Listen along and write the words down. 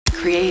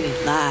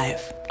Created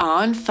live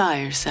on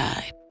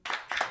Fireside.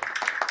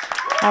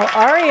 How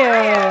are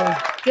you?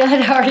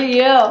 Good. How are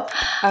you?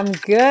 I'm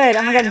good.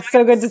 Oh my God, it's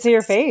so good to see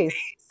your face.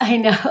 I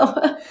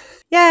know.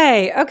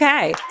 Yay.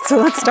 Okay. So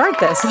let's start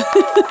this.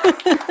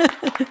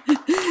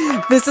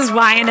 This is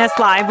YNS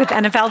Live with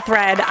NFL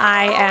Thread.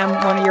 I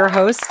am one of your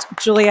hosts,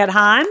 Juliette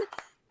Hahn,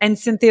 and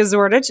Cynthia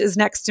Zordich is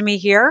next to me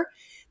here.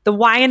 The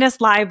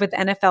YNS Live with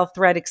NFL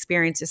Thread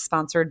experience is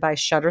sponsored by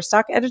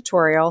Shutterstock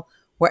Editorial.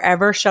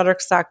 Wherever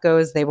Shutterstock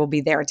goes, they will be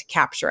there to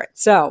capture it.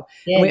 So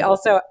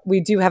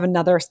we do have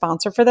another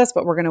sponsor for this,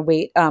 but we're going to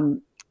wait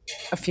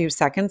a few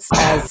seconds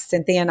as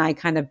Cynthia and I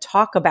kind of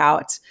talk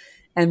about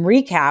and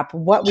recap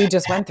what we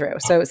just went through.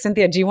 So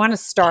Cynthia, do you want to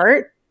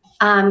start?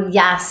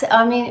 Yes.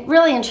 I mean,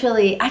 really and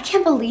truly, I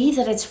can't believe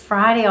that it's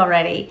Friday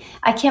already.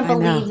 I can't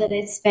believe that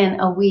it's been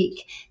a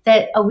week,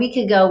 that a week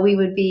ago we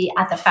would be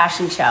at the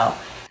fashion show.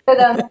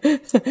 But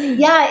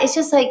yeah, it's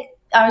just like,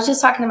 I was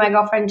just talking to my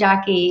girlfriend,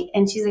 Jackie,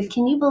 and she's like,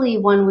 can you believe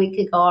 1 week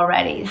ago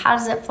already? How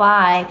does it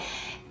fly?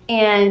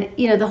 And,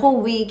 you know, the whole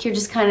week you're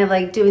just kind of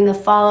like doing the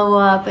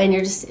follow-up and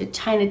you're just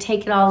trying to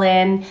take it all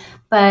in.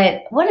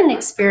 But what an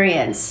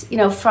experience, you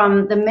know,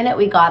 from the minute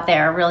we got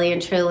there, really and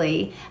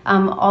truly,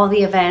 all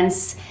the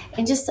events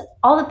and just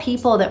all the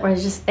people that were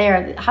just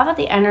there. How about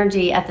the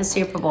energy at the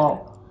Super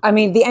Bowl? I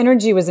mean, the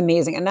energy was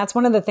amazing. And that's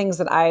one of the things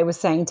that I was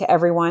saying to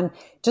everyone,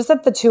 just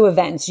at the two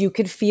events, you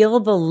could feel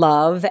the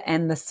love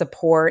and the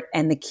support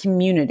and the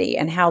community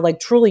and how like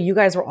truly you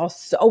guys were all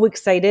so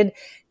excited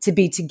to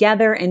be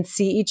together and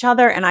see each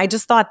other. And I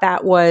just thought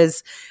that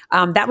was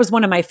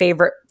one of my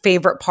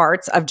favorite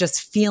parts of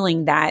just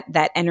feeling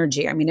that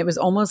energy. I mean, it was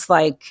almost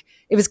like,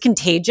 it was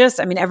contagious.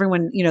 I mean,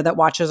 everyone, you know, that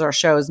watches our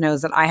shows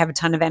knows that I have a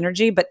ton of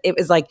energy, but it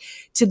was like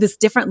to this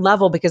different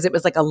level because it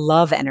was like a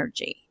love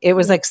energy. It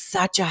was like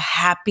such a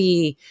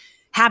happy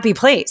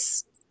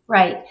place.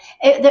 Right.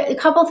 A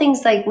couple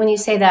things like when you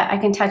say that I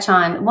can touch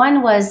on.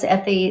 One was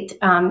at the,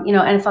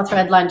 NFL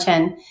Thread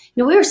Luncheon.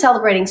 You know, we were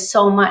celebrating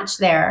so much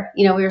there.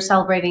 You know, we were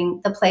celebrating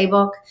the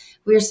playbook.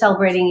 We were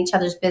celebrating each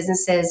other's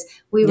businesses.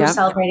 We were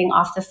celebrating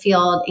off the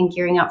field and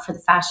gearing up for the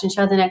fashion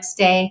show the next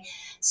day.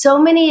 So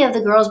many of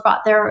the girls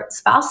brought their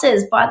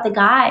spouses, brought the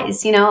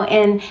guys, you know,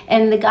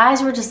 and the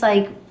guys were just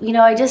like, you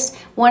know, I just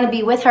want to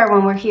be with her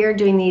when we're here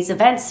doing these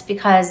events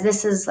because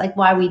this is like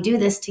why we do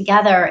this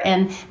together.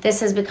 And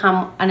this has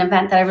become an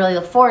event that I really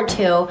look forward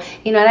to,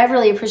 you know, and I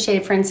really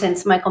appreciate, for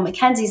instance, Michael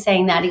McKenzie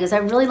saying that. He goes, I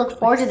really look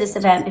forward to this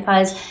event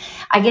because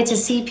I get to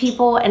see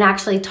people and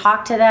actually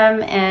talk to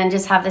them and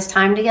just have this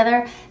time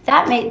together.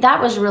 That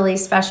was really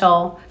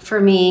special for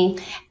me.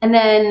 And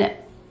then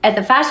at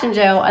the fashion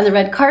show on the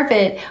red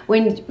carpet,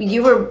 when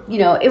you were, you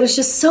know, it was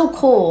just so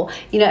cool.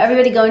 You know,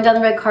 everybody going down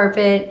the red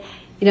carpet,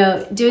 you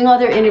know, doing all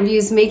their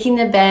interviews, making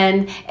the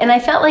bend. And I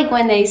felt like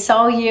when they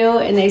saw you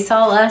and they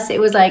saw us, it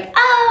was like,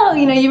 oh,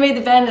 you know, you made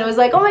the bend. And it was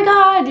like, oh my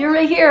God, you're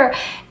right here.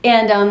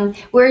 And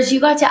whereas you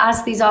got to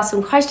ask these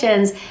awesome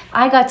questions,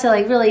 I got to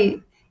like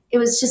really, it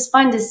was just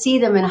fun to see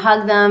them and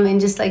hug them and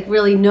just like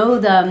really know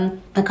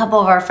them. A couple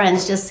of our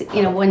friends just,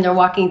 you know, when they're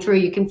walking through,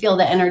 you can feel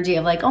the energy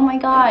of like, oh my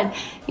God,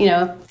 you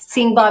know,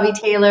 seeing Bobby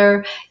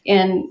Taylor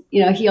and,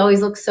 you know, he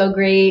always looks so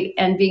great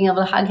and being able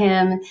to hug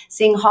him,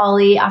 seeing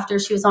Holly after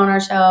she was on our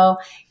show,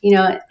 you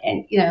know,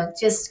 and, you know,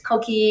 just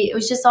Cookie, it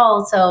was just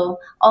all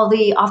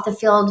the off the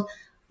field,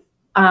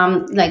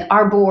 like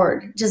our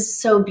board,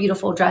 just so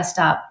beautiful dressed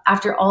up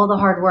after all the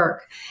hard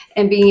work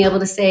and being able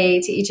to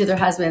say to each of their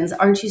husbands,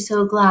 aren't you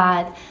so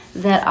glad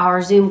that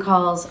our Zoom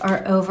calls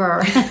are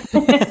over?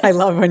 I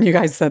love when you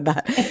guys said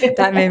that.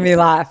 That made me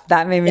laugh.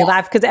 That made me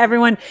laugh because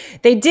everyone,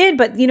 they did.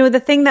 But, you know, the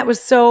thing that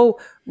was so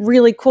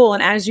really cool.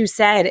 And as you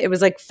said, it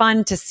was like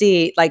fun to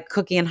see like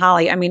Cookie and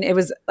Holly. I mean, it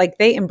was like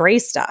they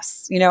embraced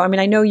us, you know, I mean,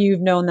 I know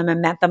you've known them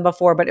and met them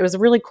before, but it was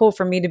really cool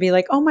for me to be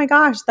like, oh my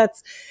gosh,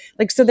 that's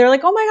like, so they're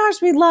like, oh my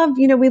gosh, we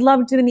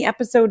loved doing the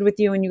episode with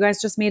you. And you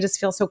guys just made us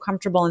feel so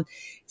comfortable. And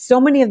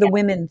so many of the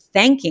women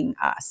thanking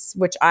us,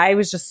 which I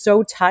was just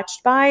so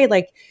touched by,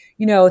 like,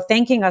 you know,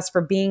 thanking us for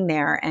being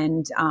there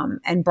and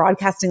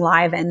broadcasting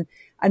live. And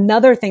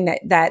another thing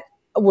that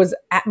was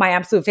at my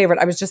absolute favorite,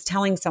 I was just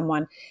telling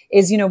someone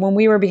is, you know, when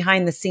we were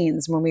behind the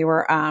scenes, when we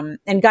were,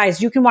 and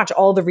guys, you can watch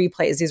all the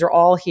replays. These are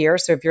all here.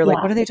 So if you're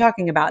like, what are they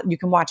talking about? You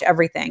can watch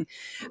everything.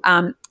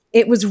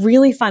 It was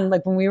really fun.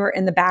 Like when we were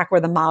in the back where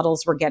the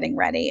models were getting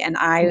ready and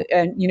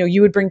you know,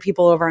 you would bring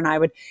people over and I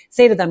would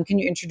say to them, can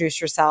you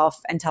introduce yourself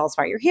and tell us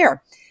why you're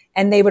here?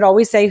 And they would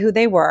always say who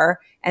they were.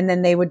 And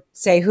then they would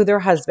say who their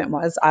husband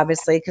was,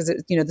 obviously, because it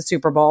was, you know, the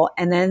Super Bowl.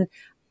 And then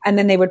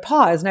they would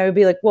pause and I would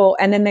be like, well,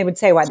 and then they would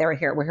say why they were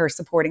here. We're here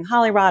supporting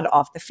Hollyrod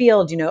off the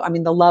field. You know, I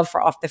mean, the love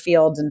for off the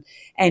field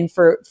and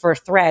for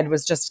Thread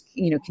was just,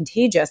 you know,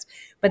 contagious.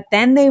 But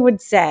then they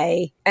would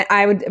say,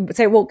 I would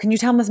say, well, can you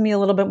tell me a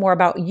little bit more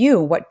about you?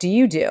 What do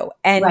you do?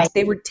 And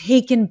they were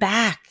taken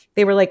back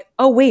they were like,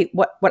 oh, wait,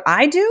 what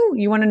I do?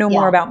 You want to know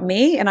more about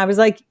me? And I was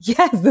like,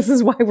 yes, this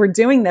is why we're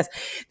doing this.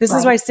 This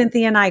is why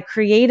Cynthia and I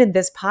created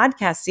this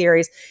podcast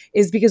series,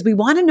 is because we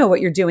want to know what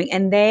you're doing.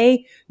 And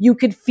you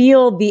could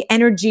feel the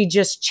energy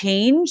just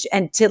change,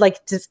 and to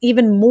like, just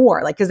even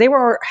more, like, cause they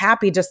were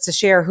happy just to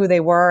share who they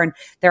were and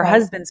their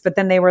husbands. But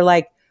then they were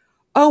like,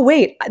 oh,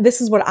 wait,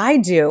 this is what I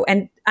do.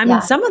 And I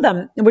mean, some of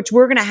them, which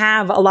we're going to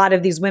have a lot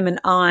of these women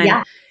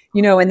on,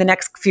 you know, in the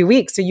next few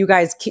weeks. So you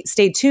guys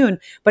stay tuned.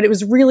 But it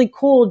was really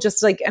cool.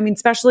 Just like, I mean,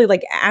 especially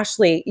like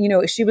Ashley, you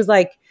know, she was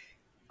like,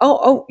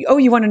 oh,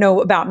 you want to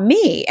know about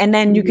me? And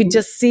then you could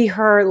just see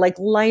her like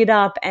light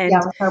up, and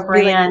with her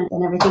brand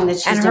and everything that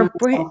she's doing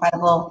is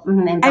incredible.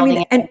 And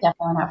building it,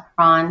 definitely have her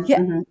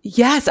on.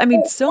 Yes. I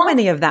mean, so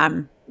many of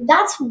them.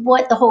 That's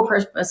what the whole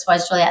purpose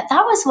was, Juliet.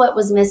 That was what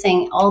was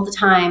missing all the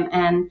time.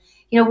 And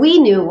you know, we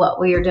knew what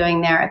we were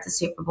doing there at the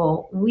Super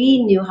Bowl.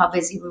 We knew how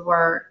busy we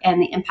were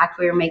and the impact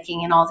we were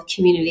making in all the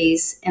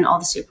communities and all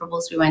the Super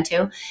Bowls we went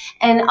to.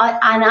 And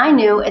I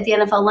knew at the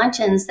NFL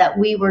luncheons that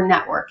we were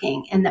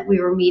networking and that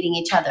we were meeting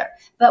each other.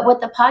 But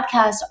what the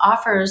podcast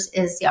offers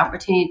is the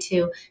opportunity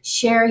to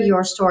share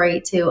your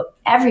story to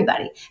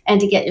everybody and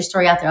to get your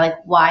story out there,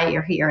 like why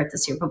you're here at the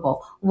Super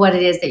Bowl, what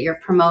it is that you're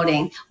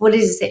promoting, what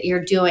it is that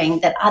you're doing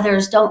that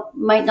others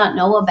might not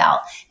know about.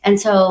 And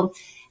so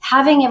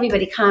having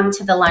everybody come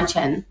to the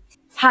luncheon,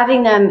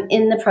 having them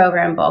in the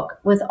program book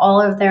with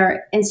all of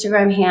their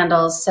Instagram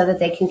handles so that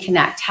they can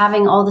connect,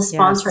 having all the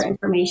sponsor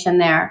information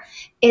there.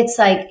 It's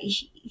like,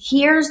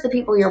 here's the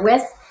people you're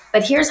with,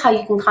 but here's how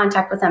you can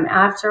contact them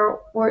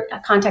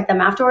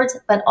afterwards,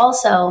 but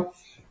also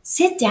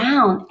sit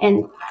down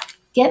and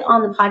get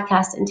on the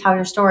podcast and tell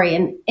your story.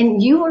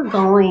 And you were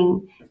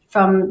going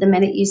from the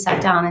minute you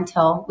sat down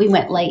until we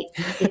went late.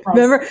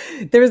 Remember,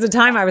 there was a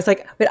time I was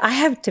like, but I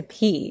have to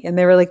pee. And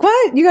they were like,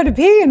 what? You got to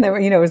pee? And they were,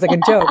 you know, it was like a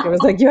joke. It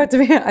was like, you have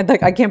to pee. I'm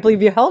like, I can't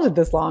believe you held it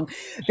this long,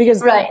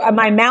 because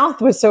my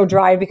mouth was so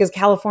dry, because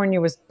California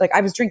was like,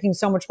 I was drinking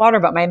so much water,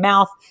 but my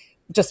mouth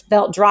just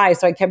felt dry.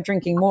 So I kept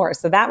drinking more.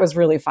 So that was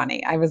really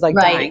funny. I was like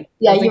dying.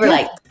 Yeah, you were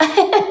like,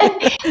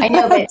 I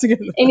know. But,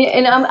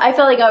 and I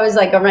felt like I was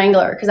like a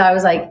wrangler, because I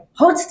was like,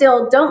 hold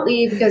still, don't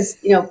leave, because,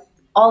 you know,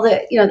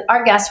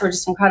 our guests were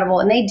just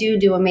incredible, and they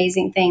do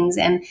amazing things,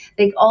 and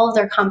like all of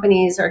their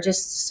companies are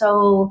just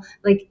so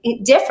like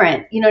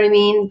different, you know what I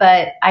mean?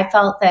 But I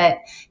felt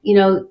that, you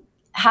know,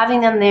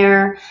 having them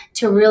there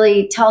to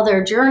really tell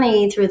their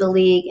journey through the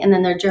league and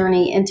then their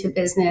journey into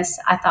business,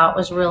 I thought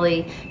was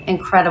really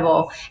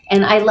incredible.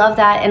 And I love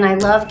that. And I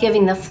love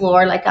giving the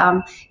floor, like,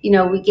 you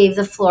know, we gave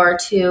the floor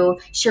to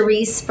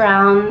Charisse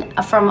Brown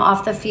from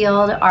Off the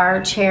Field,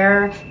 our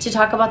chair, to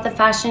talk about the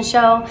fashion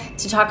show,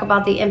 to talk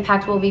about the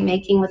impact we'll be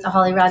making with the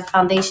Holly Rod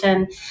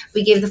Foundation.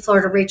 We gave the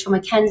floor to Rachel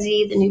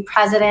McKenzie, the new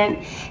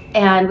president.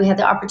 And we had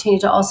the opportunity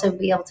to also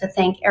be able to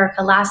thank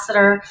Erica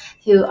Lassiter,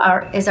 who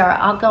is our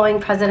outgoing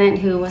president,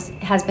 who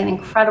has been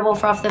incredible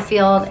for Off the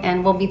Field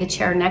and will be the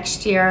chair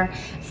next year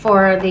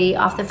for the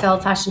Off the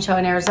Field Fashion Show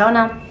in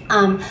Arizona.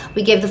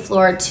 We gave the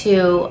floor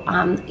to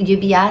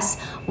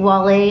UBS,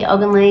 Wale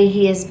Ogunle.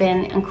 He has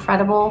been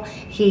incredible.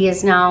 He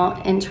is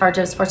now in charge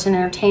of sports and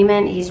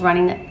entertainment. He's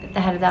running the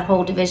head of that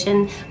whole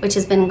division, which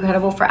has been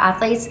incredible for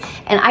athletes.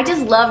 And I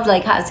just loved,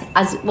 like,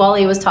 as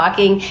Wale was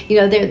talking, you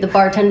know, the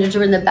bartenders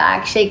were in the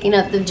back shaking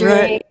up the drink.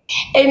 Right.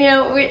 And, you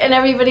know, and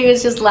everybody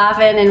was just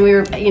laughing, and we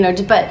were, you know,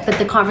 but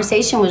the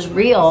conversation was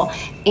real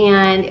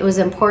and it was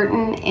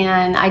important.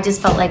 And I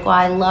just felt like, wow,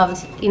 I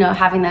loved, you know,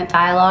 having that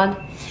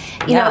dialogue,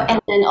 you know,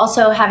 and then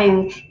also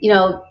having, you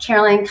know,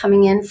 Caroline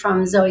coming in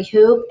from Zoe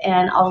Hoop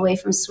and all the way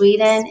from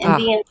Sweden,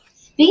 and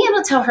being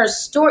able to tell her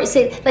story.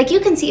 Say, like,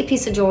 you can see a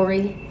piece of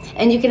jewelry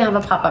and you can have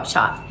a pop-up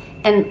shop.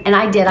 And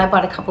I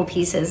bought a couple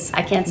pieces.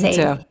 I can't say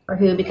for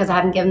who, because I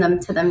haven't given them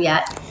to them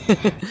yet.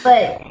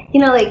 But, you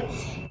know, like,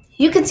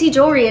 you can see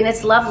jewelry and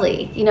it's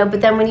lovely, you know,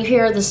 but then when you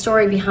hear the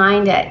story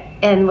behind it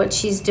and what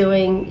she's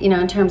doing, you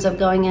know, in terms of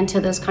going into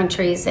those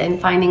countries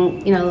and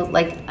finding, you know,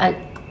 like an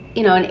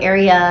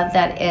area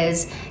that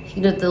is,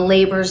 you know, the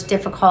labor's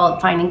difficult,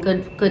 finding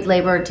good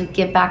labor to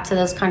give back to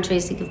those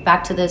countries, to give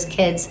back to those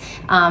kids,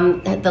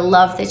 the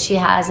love that she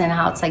has and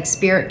how it's like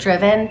spirit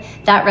driven,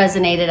 that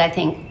resonated, I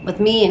think, with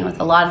me and with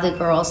a lot of the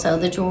girls. So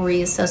the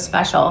jewelry is so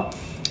special.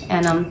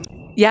 And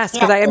yes,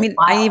 because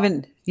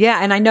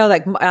and I know,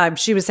 like,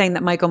 she was saying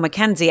that Michael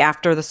McKenzie,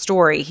 after the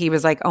story, he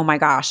was like, oh my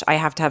gosh, I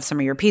have to have some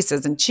of your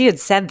pieces. And she had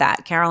said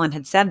that, Carolyn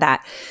had said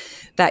that,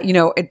 you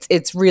know,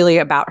 it's really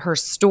about her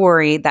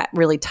story that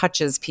really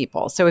touches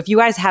people. So if you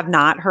guys have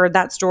not heard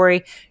that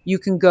story, you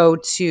can go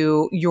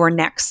to Your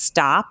Next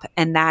Stop,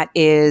 and that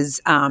is,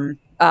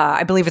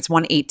 I believe it's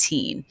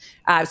 118.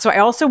 So I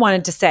also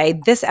wanted to say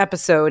this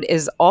episode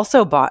is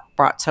also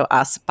brought to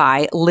us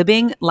by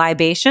Living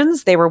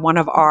Libations. They were one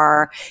of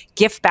our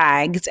gift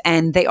bags,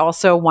 and they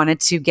also wanted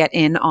to get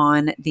in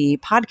on the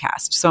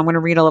podcast. So I'm going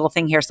to read a little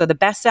thing here. So the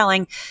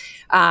best-selling,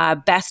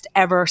 best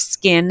ever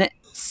skin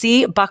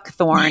C.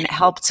 Buckthorn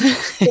helped.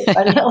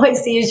 All I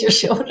see is your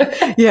shoulder.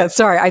 Yeah,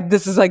 sorry.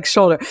 This is like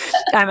shoulder.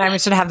 I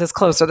should have this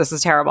closer. This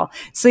is terrible.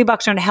 C.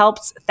 Buckthorn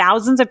helps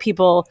thousands of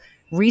people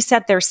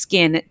reset their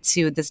skin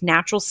to this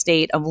natural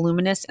state of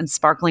luminous and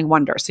sparkling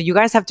wonder. So you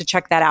guys have to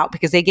check that out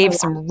because they gave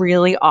some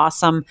really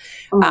awesome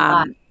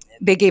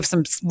they gave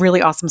some really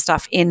awesome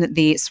stuff in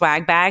the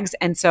swag bags.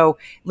 And so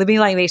Living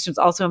Libations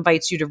also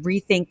invites you to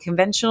rethink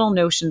conventional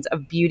notions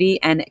of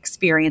beauty and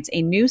experience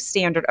a new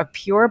standard of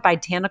pure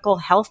botanical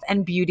health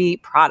and beauty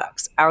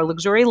products. Our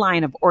luxury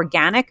line of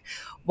organic,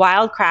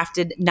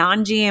 wild-crafted,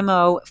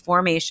 non-GMO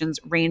formations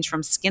range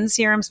from skin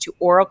serums to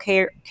oral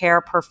care,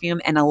 perfume,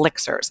 and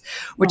elixirs,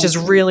 which is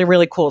really,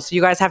 really cool. So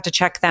you guys have to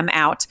check them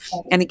out.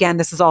 And again,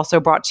 this is also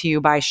brought to you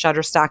by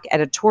Shutterstock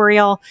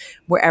Editorial.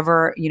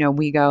 Wherever,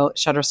 we go,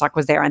 Shutterstock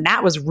was there. And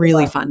that was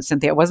really fun,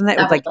 Cynthia, wasn't it?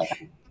 It was like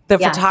the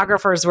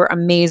photographers were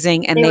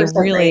amazing and they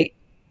really great.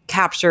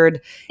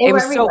 Captured. They were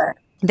everywhere.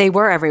 They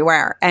were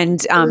everywhere.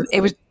 And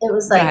it was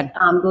like,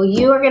 well,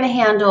 you are going to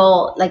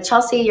handle, like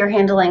Chelsea, you're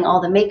handling all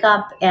the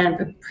makeup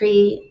and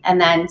and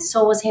then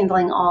Sol was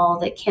handling all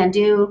the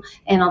can-do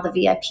and all the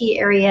VIP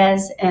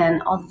areas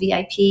and all the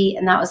VIP,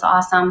 and that was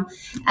awesome.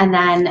 And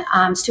then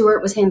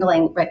Stuart was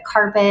handling red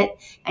carpet,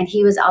 and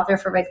he was out there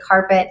for red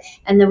carpet.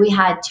 And then we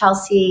had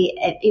Chelsea,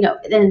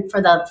 then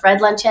for the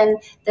thread luncheon,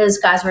 those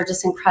guys were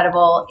just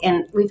incredible.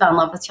 And we fell in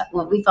love with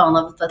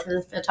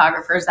the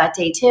photographers that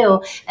day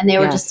too. And they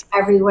were just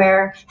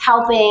everywhere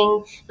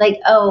helping, like,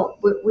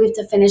 we have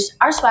to finish.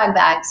 Our swag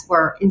bags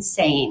were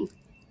insane.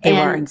 They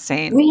were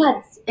insane. We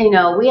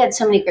had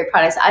so many great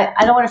products. I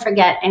don't want to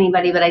forget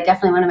anybody, but I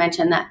definitely want to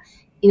mention that,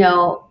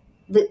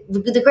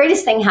 the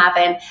greatest thing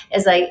happened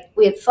is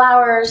we had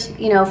flowers,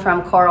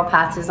 from Coral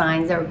Path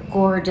Designs. They were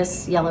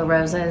gorgeous yellow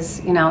roses,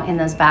 in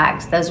those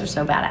bags. Those were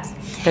so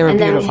badass. They were and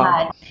beautiful. Then we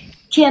had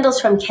candles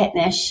from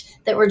Kittenish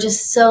that were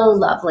just so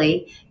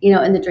lovely,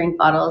 in the drink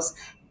bottles.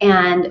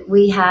 And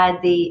we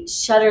had the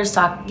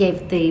Shutterstock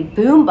gave the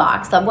boom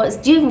box.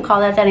 Do you even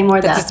call that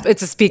anymore?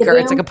 It's a speaker.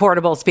 It's like a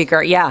portable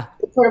speaker. Yeah.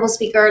 The portable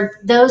speaker.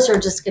 Those are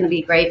just going to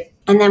be great.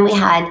 And then we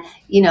had,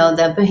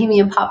 the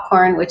Bohemian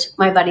popcorn, which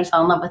my buddy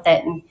fell in love with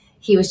it. And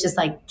he was just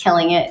like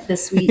killing it. The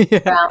sweet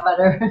brown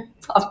butter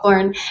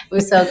popcorn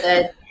was so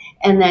good.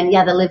 And then,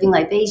 the Living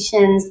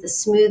Libations, the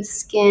smooth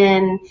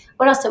skin.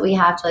 What else did we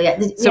have, Julia?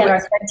 We had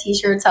our thread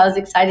t-shirts. I was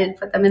excited to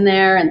put them in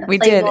there. And the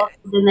playbook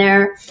was in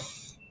there.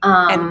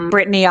 And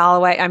Brittany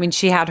Alloway, I mean,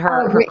 she had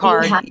her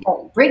card.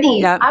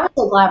 Brittany, I was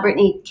so glad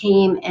Brittany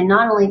came, and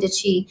not only did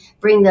she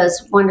bring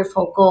those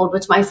wonderful gold,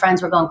 which my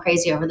friends were going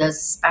crazy over those,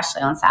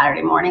 especially on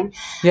Saturday morning,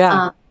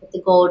 with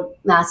the gold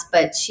mask,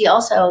 but she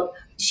also,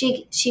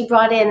 she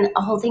brought in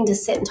a whole thing to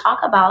sit and talk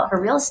about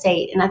her real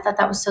estate, and I thought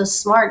that was so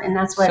smart, and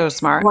that's what I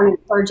want to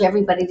encourage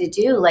everybody to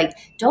do. Like,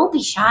 don't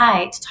be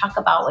shy to talk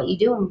about what you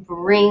do and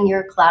bring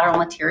your collateral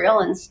material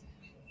and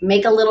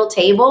make a little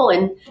table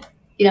and,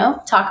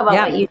 talk about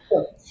what you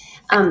do.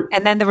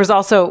 And then there was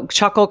also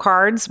Chuckle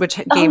cards, which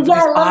gave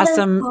these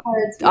awesome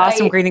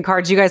greeting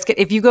cards. You guys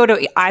if you go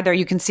to either,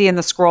 you can see in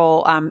the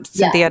scroll,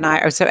 Cynthia and I,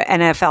 or so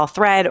NFL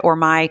Thread or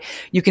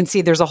you can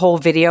see there's a whole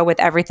video with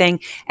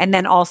everything. And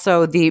then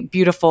also the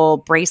beautiful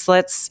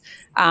bracelets.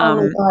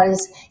 NY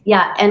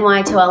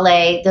to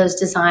LA, those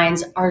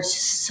designs are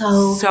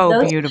so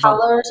those beautiful.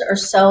 Colors are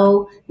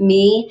so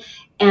me.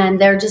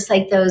 And they're just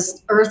like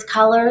those earth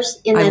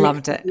colors in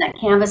that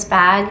canvas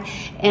bag.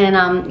 And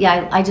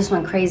I just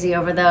went crazy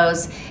over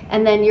those.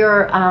 And then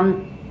you're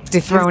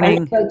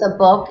dethroning the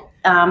book.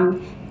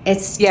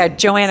 It's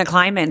Joanna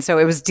Kleinman. So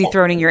it was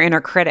dethroning your inner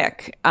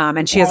critic.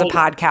 And she has a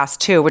podcast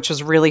too, which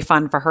was really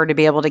fun for her to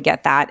be able to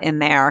get that in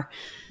there.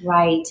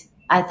 Right.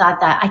 I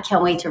thought that I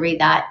can't wait to read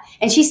that.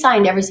 And she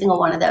signed every single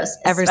one of those.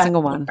 Every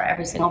single one. For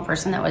every single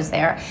person that was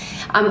there.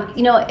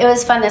 It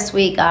was fun this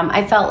week.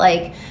 I felt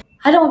like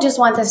I don't just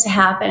want this to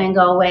happen and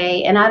go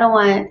away. And I don't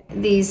want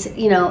these,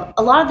 a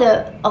lot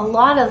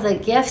of the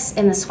gifts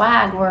in the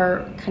swag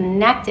were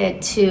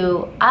connected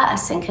to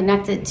us and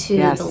connected to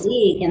the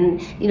league. And,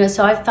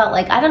 so I felt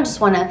like I just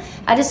don't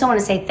want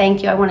to say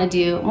thank you. I want to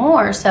do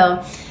more.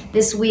 So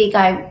this week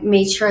I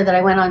made sure that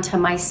I went onto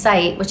my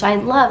site, which I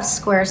love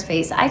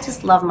Squarespace. I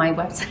just love my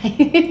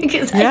website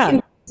because I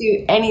can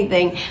do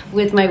anything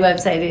with my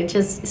website. It's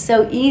just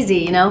so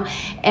easy,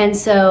 And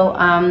so,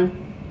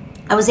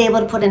 I was able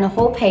to put in a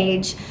whole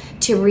page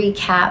to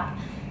recap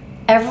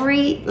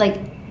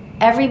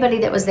everybody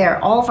that was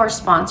there, all of our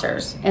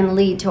sponsors, and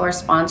lead to our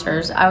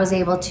sponsors. I was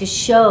able to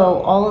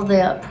show all of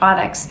the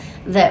products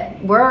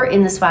that were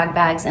in the swag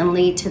bags and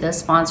lead to those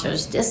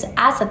sponsors just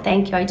as a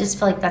thank you. I just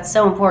feel like that's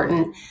so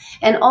important.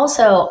 And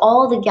also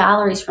all the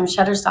galleries from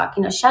Shutterstock.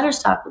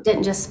 Shutterstock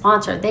didn't just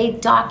sponsor, they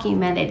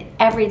documented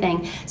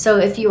everything. So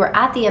if you were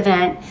at the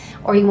event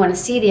or you want to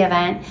see the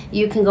event,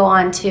 you can go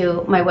on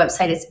to my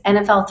website. It's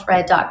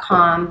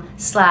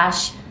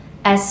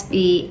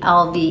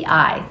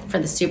nflthread.com/SBLVI for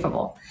the Super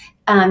Bowl.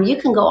 You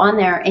can go on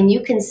there and you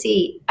can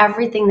see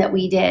everything that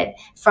we did,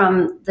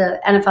 from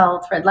the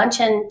NFL Thread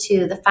Luncheon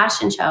to the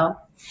fashion show.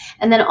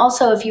 And then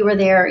also, if you were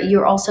there,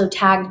 you're also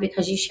tagged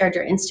because you shared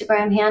your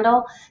Instagram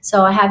handle.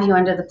 So I have you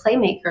under the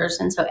Playmakers.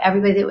 And so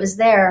everybody that was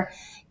there,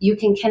 you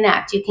can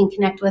connect. You can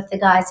connect with the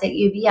guys at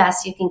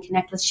UBS. You can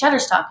connect with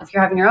Shutterstock if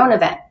you're having your own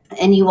event.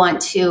 and you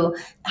want to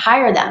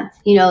hire them,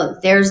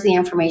 there's the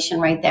information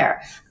right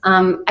there.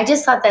 I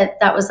just thought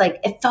that was like,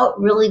 it felt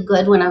really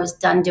good when I was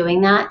done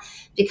doing that,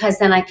 because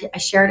then I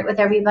shared it with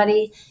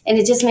everybody, and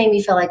it just made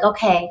me feel like,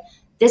 okay,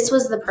 this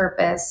was the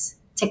purpose,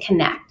 to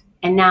connect.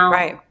 And now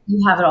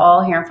you have it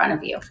all here in front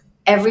of you.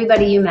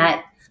 Everybody you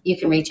met, you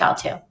can reach out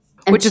to.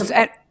 Which is,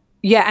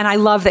 yeah. And I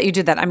love that you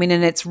did that. I mean,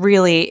 and it's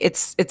really,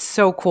 it's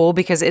so cool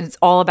because it's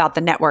all about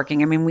the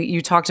networking. I mean,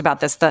 you talked about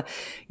this, the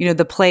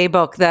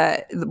playbook,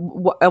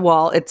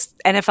 it's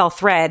NFL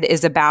Thread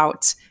is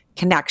about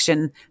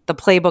connection. The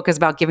playbook is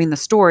about giving the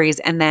stories.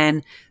 And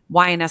then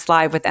YNS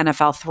Live with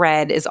NFL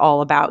Thread is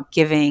all about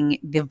giving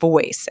the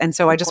voice. And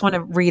so I just want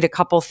to read a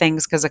couple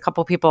things because a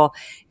couple people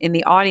in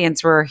the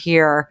audience were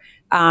here.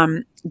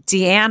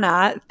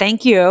 Deanna,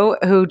 thank you,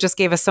 who just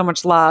gave us so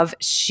much love.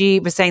 She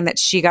was saying that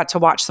she got to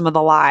watch some of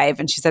the live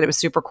and she said it was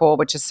super cool,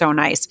 which is so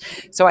nice.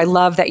 So I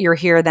love that you're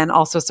here then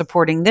also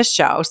supporting this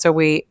show. So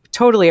we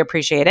totally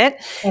appreciate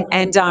it.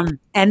 And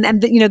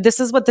this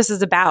is what this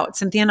is about.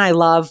 Cynthia and I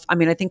love,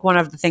 I think one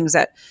of the things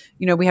that,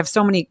 we have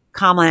so many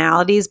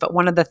commonalities, but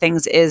one of the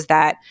things is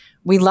that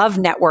we love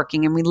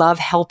networking and we love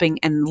helping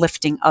and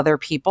lifting other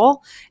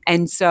people.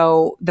 And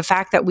so the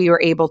fact that we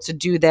were able to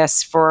do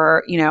this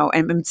for,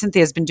 and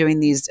Cynthia has been doing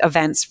these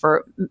events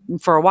for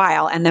a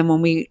while. And then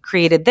when we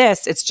created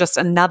this, it's just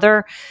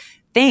another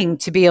thing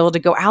to be able to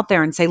go out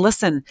there and say,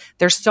 listen,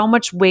 there's so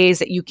much ways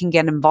that you can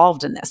get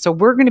involved in this. So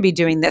we're going to be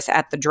doing this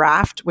at the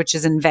draft, which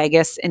is in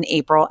Vegas in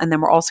April. And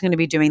then we're also going to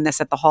be doing this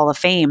at the Hall of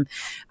Fame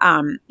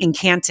in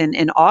Canton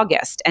in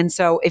August. And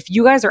so if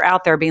you guys are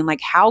out there being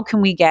like, how can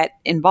we get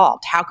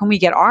involved? How can we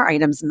get our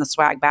items in the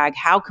swag bag?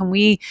 How can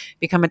we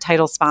become a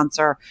title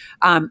sponsor?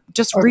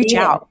 Just reach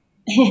out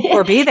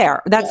or be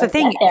there. That's the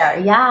thing. Get there.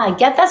 Yeah.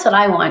 That's what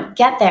I want.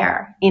 Get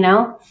there,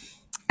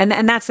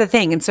 And that's the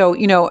thing. And so,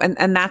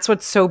 and that's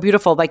what's so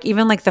beautiful. Like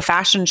even like the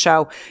fashion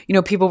show,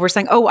 people were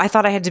saying, oh, I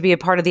thought I had to be a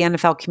part of the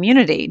NFL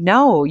community.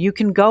 No, you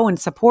can go and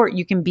support.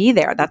 You can be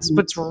there. That's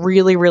what's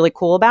really, really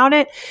cool about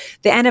it.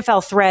 The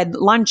NFL Thread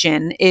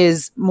luncheon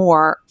is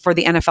more for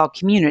the NFL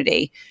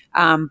community.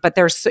 But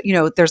there's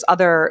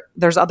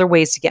other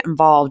ways to get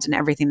involved in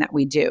everything that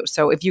we do.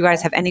 So if you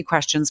guys have any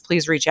questions,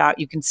 please reach out.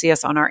 You can see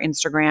us on our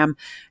Instagram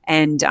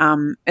and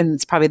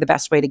it's probably the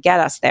best way to get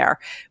us there.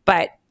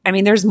 But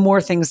there's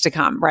more things to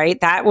come, right?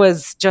 That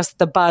was just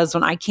the buzz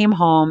when I came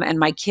home and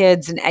my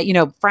kids and,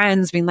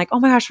 friends being like, oh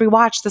my gosh, we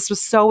watched, this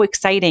was so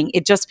exciting.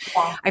 It just,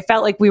 I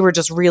felt like we were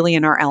just really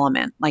in our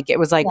element. Like it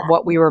was like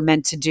what we were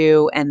meant to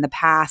do and the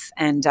path.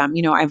 And,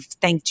 I've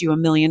thanked you a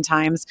million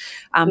times.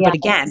 But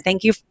again,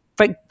 thank you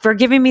for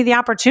giving me the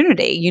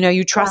opportunity.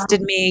 You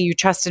trusted me,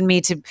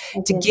 to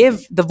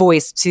give the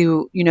voice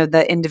to,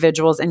 the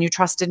individuals, and you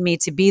trusted me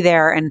to be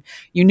there, and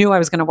you knew I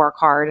was going to work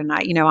hard. And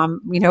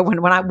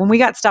when we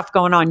got stuff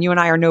going on, you and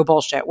I are no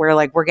bullshit.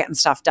 We're getting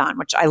stuff done,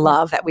 which I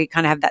love that we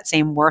kind of have that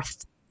same work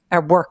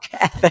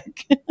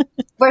ethic.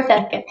 Work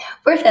ethic.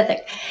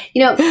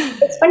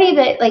 It's funny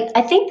that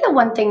I think the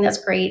one thing that's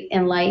great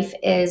in life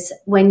is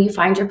when you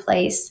find your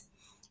place.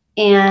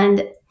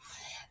 And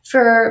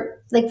for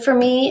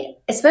me,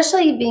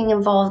 especially being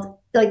involved,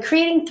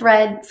 creating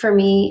Thread for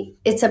me,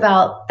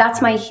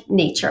 that's my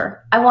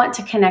nature. I want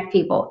to connect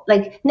people.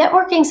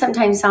 Networking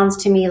sometimes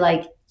sounds to me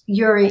like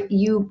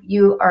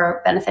you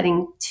are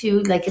benefiting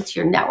too, like it's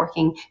your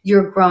networking,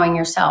 you're growing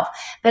yourself.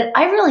 But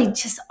I really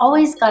just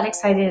always got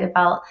excited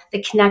about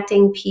the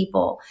connecting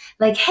people.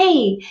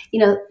 Hey,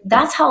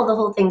 that's how the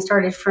whole thing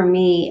started for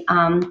me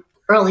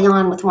early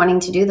on with wanting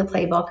to do the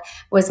playbook.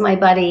 Was my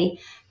buddy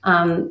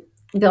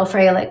Bill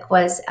Fralick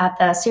was at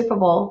the Super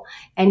Bowl,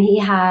 and he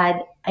had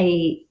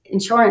a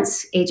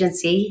insurance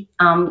agency.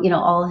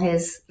 All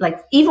his,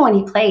 even when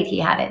he played, he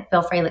had it,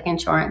 Bill Fralick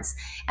Insurance.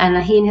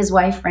 And he and his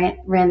wife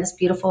ran this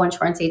beautiful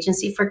insurance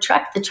agency for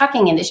the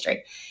trucking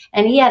industry.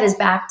 And he had his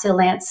back to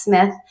Lance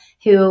Smith,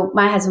 who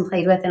my husband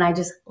played with, and I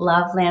just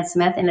love Lance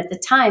Smith. And at the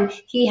time,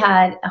 he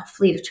had a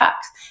fleet of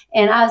trucks.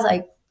 And I was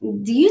like,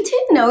 do you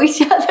two know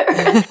each other?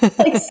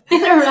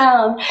 Spin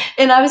around.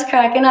 And I was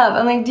cracking up.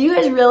 I'm like, do you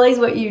guys realize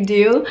what you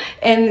do?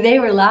 And they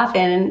were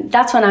laughing. And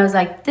that's when I was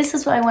like, this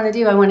is what I want to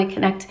do. I want to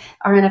connect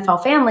our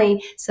NFL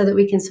family so that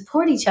we can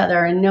support each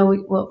other and know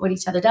what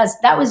each other does.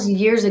 That was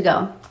years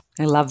ago.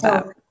 I love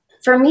that. So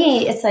for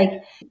me, it's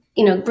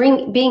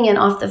being in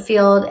Off the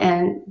Field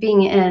and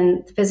being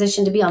in the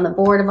position to be on the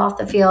board of Off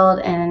the Field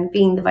and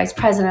being the vice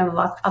president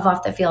of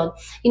Off the Field.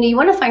 You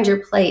want to find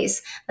your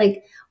place.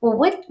 Well,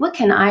 what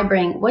can I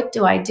bring? What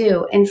do I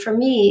do? And for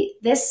me,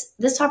 this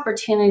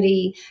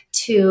opportunity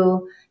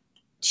to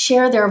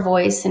share their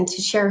voice and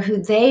to share who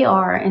they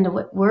are and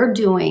what we're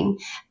doing,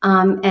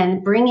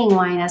 and bringing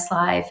YNS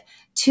Live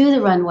to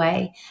the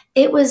runway,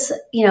 it was,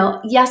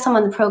 yes, I'm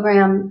on the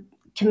program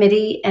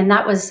committee, and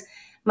that was,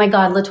 my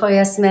God,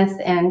 LaToya Smith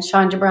and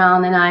Chandra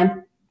Brown and I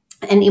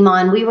and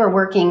Iman, we were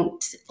working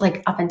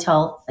up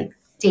until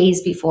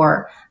days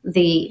before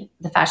the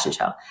fashion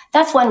show.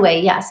 That's one way,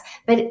 yes.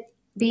 But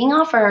being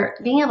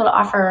able to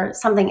offer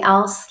something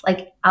else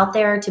like out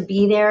there, to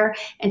be there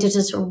and to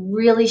just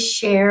really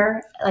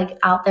share like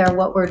out there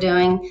what we're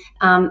doing.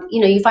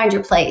 You find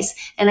your place.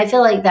 And I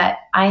feel like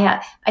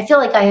I feel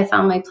like I have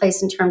found my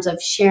place in terms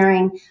of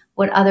sharing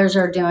what others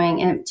are doing.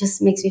 And it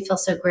just makes me feel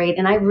so great.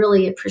 And I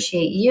really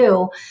appreciate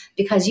you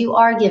because you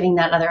are giving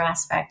that other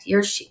aspect.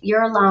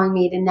 You're allowing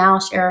me to now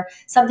share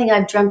something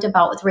I've dreamt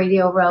about with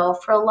Radio Row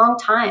for a long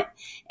time.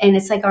 And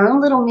it's like our own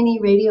little mini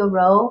Radio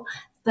Row,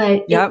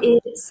 but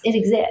it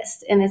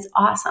exists and it's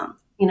awesome,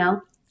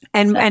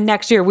 And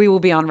next year we will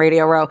be on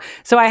Radio Row.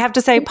 So I have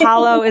to say,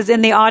 Paulo is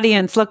in the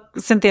audience. Look,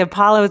 Cynthia,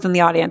 Paulo is in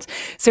the audience.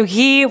 So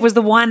he was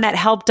the one that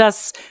helped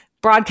us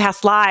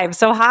broadcast live.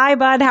 So hi,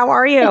 bud, how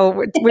are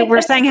you?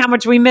 We're saying how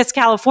much we miss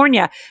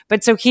California.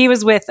 But so he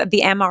was with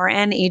the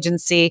MRN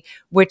agency,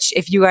 which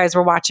if you guys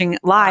were watching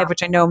live,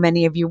 which I know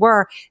many of you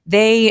were,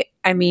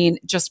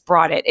 just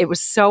brought it. It was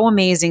so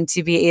amazing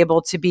to be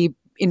able to be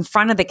in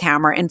front of the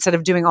camera instead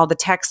of doing all the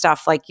tech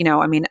stuff. Like,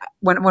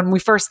 when we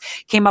first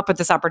came up with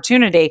this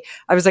opportunity,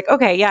 I was like,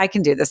 okay, yeah, I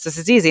can do this. This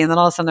is easy. And then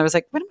all of a sudden I was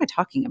like, what am I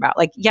talking about?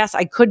 Like, yes,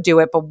 I could do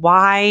it, but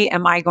why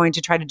am I going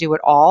to try to do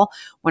it all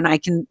when I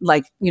can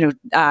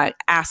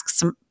ask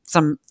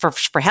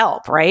for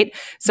help, right?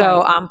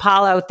 So,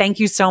 Paulo, thank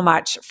you so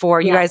much for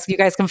you guys. You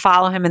guys can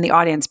follow him in the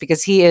audience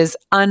because he is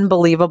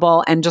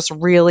unbelievable and just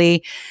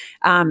really,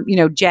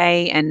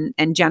 Jay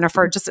and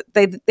Jennifer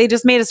they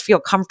just made us feel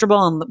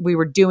comfortable and we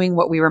were doing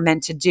what we were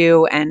meant to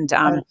do. And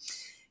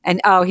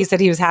he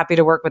said he was happy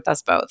to work with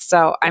us both.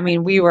 So,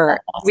 we were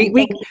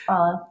awesome.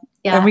 Paulo.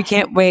 Yeah. And we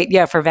can't wait,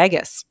 for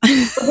Vegas.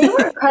 They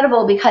were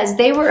incredible because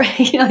they were,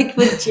 like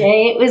with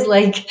Jay, it was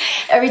like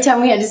every time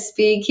we had to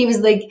speak, he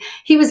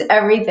was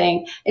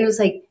everything. It was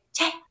like,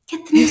 Jay,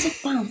 get the music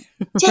down.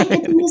 Jay,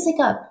 get the music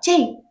up.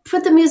 Jay,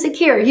 put the music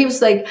here. He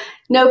was like,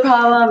 no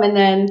problem. And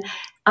then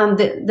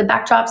the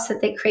backdrops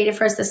that they created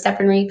for us, the step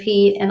and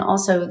repeat, and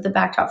also the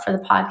backdrop for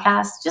the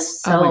podcast,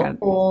 just so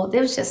cool. It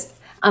was just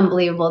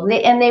unbelievable.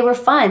 They were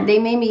fun.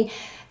 They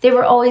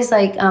were always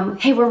like,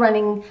 hey, we're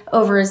running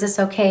over. Is this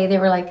okay? They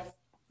were like,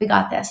 we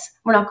got this.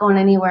 We're not going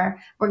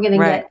anywhere. We're going to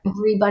get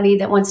everybody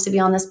that wants to be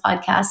on this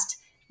podcast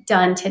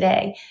done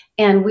today.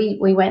 And we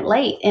went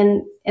late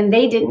and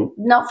they didn't,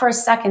 not for a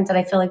second did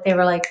I feel like they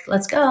were like,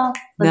 let's go.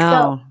 Let's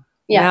go.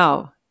 Yeah.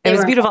 No. It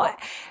was beautiful.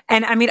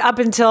 And up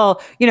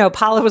until,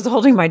 Paulo was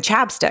holding my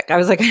chapstick. I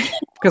was like,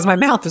 because my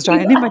mouth was dry.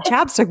 I need my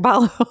chapstick,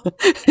 Paulo.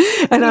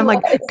 And I'm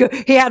like,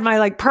 he had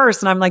my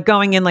purse and I'm like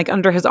going in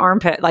under his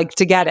armpit,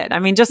 to get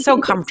it. Just so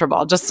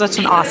comfortable, just such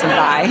an awesome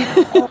guy.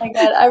 Oh my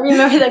God. I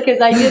remember that because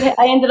I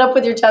ended up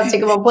with your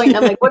chapstick at one point and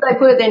I'm like, what did I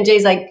put? Then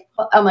Jay's like,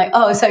 I'm like,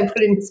 oh, so I put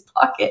it in his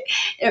pocket,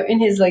 in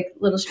his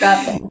little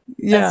strap thing.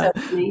 Yeah.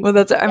 So well,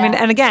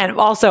 and again,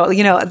 also,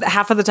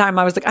 half of the time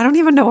I was like, I don't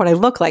even know what I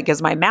look like.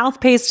 Is my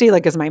mouth pasty?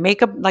 Is my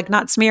makeup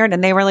not smeared?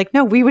 And they were like,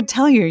 no, we would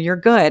tell you you're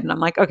good. And I'm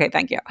like, okay,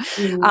 thank you.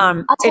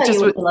 I'll tell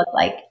you what you look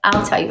like.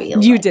 I'll tell you what you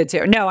look like. You did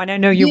too. No, and I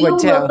know you would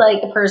too. You look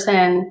like a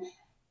person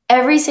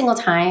every single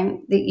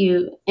time that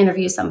you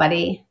interview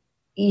somebody.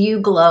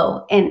 You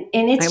glow, and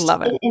I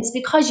love it. It's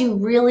because you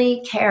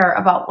really care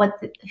about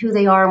who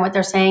they are and what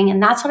they're saying,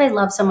 and that's what I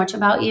love so much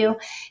about you.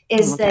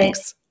 Is that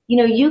thanks.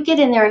 You get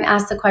in there and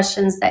ask the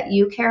questions that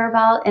you care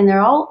about, and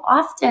they're all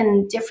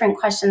often different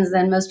questions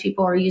than most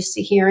people are used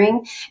to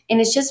hearing.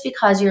 And it's just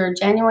because you're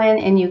genuine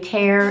and you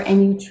care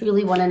and you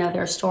truly want to know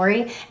their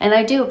story. And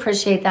I do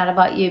appreciate that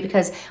about you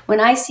because when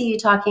I see you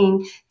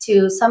talking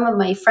to some of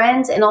my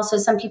friends and also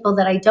some people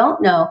that I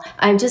don't know,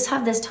 I just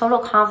have this total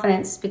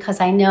confidence because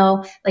I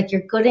know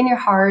you're good in your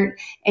heart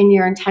and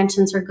your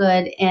intentions are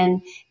good.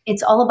 And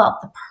it's all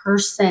about the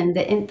person,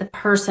 the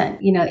person,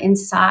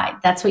 inside.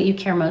 That's what you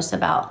care most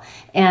about.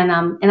 And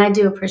I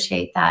do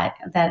appreciate that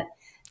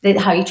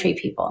how you treat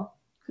people.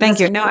 Thank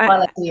you. No, I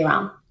like to be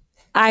around.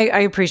 I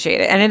appreciate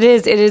it. And it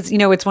is,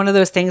 it's one of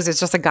those things, it's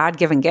just a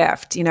God-given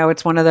gift.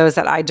 It's one of those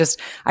that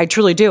I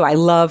truly do. I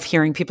love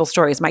hearing people's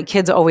stories. My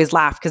kids always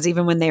laugh because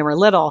even when they were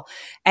little,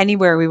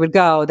 anywhere we would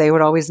go, they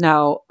would always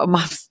know,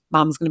 oh,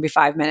 mom's going to be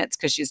 5 minutes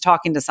because she's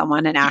talking to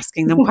someone and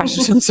asking them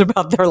questions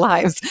about their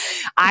lives.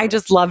 I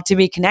just love to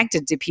be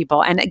connected to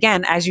people. And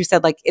again, as you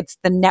said, it's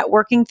the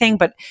networking thing,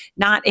 but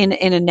not in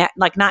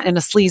not in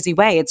a sleazy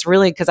way. It's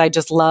really because I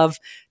just love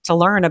to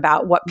learn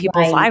about what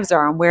people's lives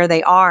are and where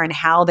they are and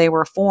how they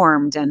were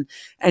formed.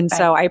 And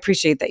so I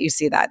appreciate that you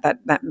see that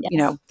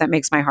yes. That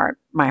makes my heart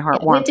warm.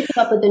 We have to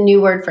come up with a new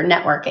word for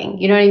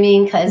networking. You know what I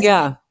mean? Because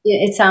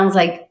it sounds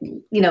like,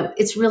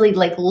 it's really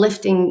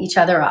lifting each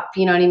other up.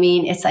 You know what I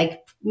mean? It's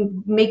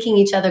making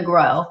each other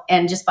grow,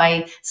 and just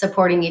by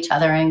supporting each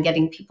other and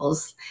getting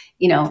people's,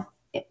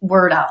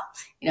 word out,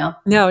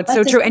 No, it's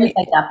so true. And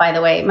like that, by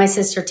the way, my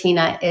sister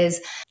Tina is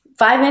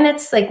 5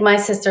 minutes. My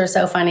sister is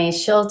so funny.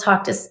 She'll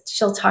talk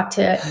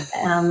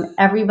to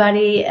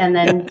everybody. And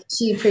then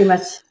she pretty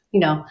much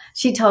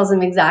she tells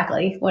them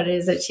exactly what it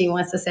is that she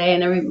wants to say,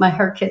 and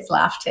her kids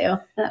laugh too.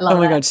 I love Oh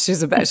my that. God,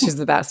 she's the best. She's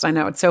the best. I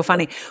know, it's so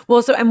funny.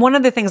 Well, and one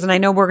of the things, and I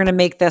know we're going to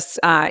make this,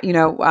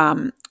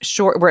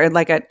 short. We're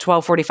like at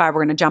 12:45. We're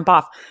going to jump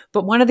off.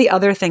 But one of the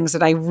other things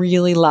that I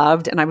really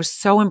loved, and I was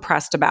so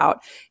impressed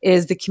about,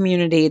 is the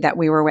community that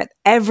we were with.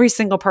 Every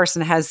single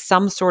person has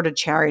some sort of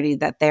charity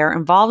that they're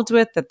involved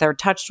with, that they're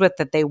touched with,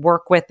 that they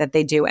work with, that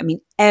they do. I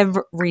mean,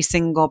 every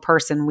single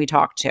person we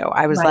talked to,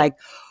 I was Right. like,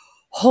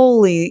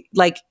 holy,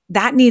 like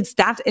that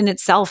in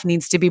itself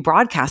needs to be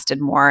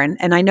broadcasted more.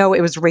 And I know it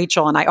was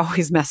Rachel, and I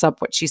always mess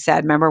up what she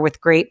said. Remember, with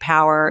great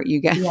power, you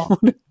get, Yeah.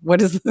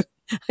 what is,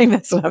 I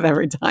mess it up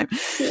every time.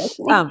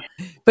 Yeah.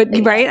 But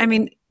right. I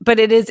mean,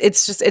 but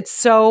it's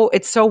so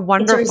It's a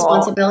wonderful.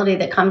 responsibility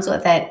that comes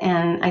with it.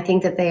 And I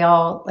think that they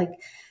all, like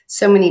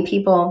so many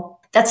people,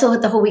 that's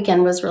what the whole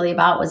weekend was really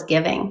about, was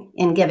giving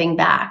and giving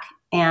back.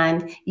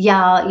 And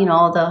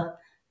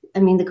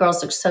the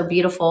girls look so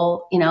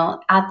beautiful,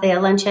 at the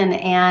luncheon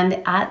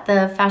and at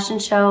the fashion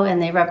show,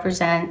 and they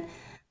represent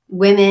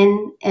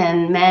women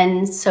and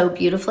men so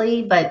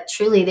beautifully, but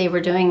truly they were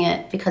doing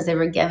it because they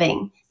were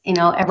giving,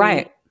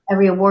 Right.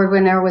 every award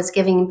winner was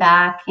giving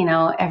back,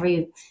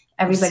 everybody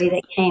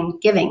that came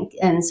giving.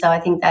 And so I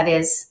think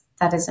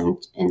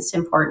it's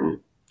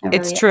important.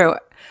 It's true.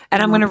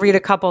 And I'm going to read a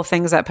couple of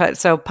things that put.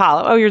 So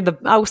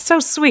Paulo, so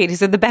sweet. He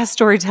said, the best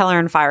storyteller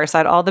in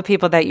Fireside. All the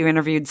people that you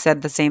interviewed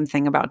said the same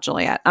thing about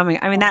Juliet. I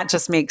mean, that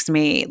just makes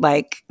me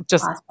like,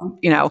 just, Awesome.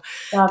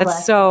 God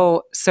that's bless.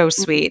 so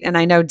sweet. And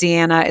I know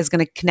Deanna is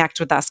going to connect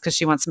with us because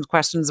she wants some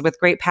questions. With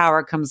great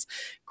power comes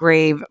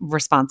grave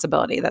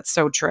responsibility. That's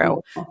so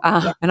true.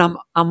 And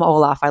I'm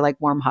Olaf. I like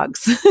warm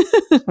hugs.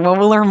 Well,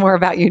 we'll learn more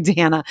about you,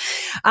 Deanna.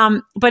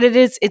 But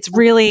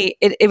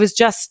it was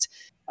just,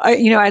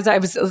 as I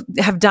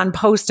have done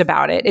post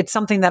about it, it's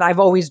something that I've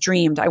always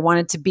dreamed. I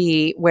wanted to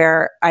be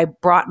where I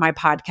brought my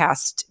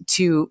podcast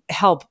to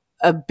help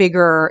a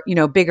bigger,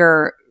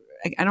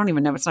 I don't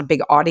even know, it's not a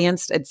big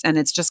audience.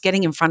 It's just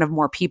getting in front of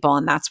more people.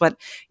 And that's what,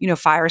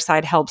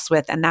 Fireside helps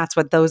with. And that's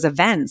what those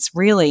events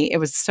really, it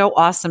was so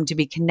awesome to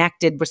be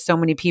connected with so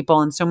many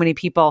people, and so many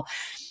people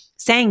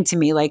saying to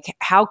me, like,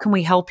 how can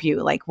we help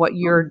you? Like what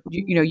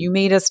you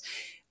made us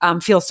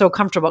feel so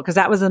comfortable, because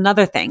that was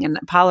another thing. And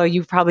Paulo,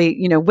 you've probably,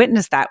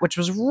 witnessed that, which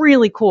was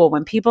really cool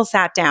when people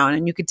sat down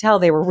and you could tell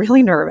they were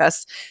really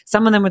nervous.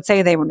 Some of them would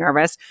say they were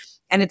nervous.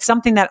 And it's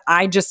something that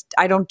I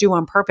don't do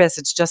on purpose.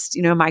 It's just,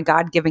 my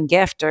God-given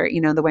gift, or,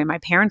 the way my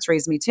parents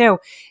raised me too,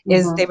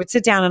 is they would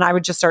sit down and I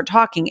would just start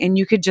talking, and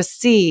you could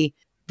just see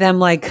them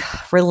like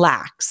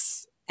relax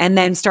and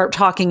then start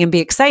talking and be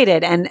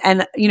excited. And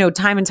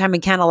time and time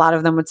again, a lot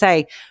of them would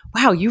say,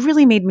 wow, you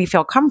really made me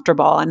feel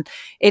comfortable. And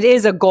it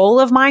is a goal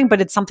of mine, but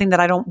it's something that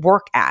I don't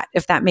work at,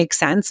 if that makes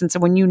sense. And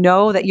so when you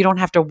know that you don't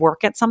have to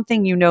work at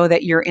something, you know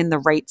that you're in the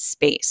right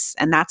space.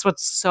 And that's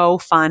what's so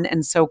fun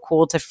and so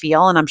cool to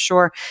feel. And I'm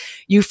sure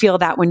you feel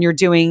that when you're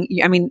doing,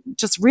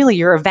 just really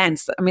your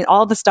events.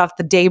 All the stuff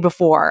the day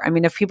before.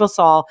 If people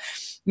saw,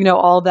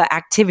 all the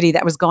activity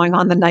that was going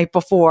on the night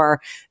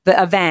before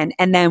the event,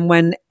 and then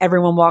when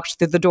everyone walked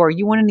through the door,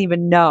 you wouldn't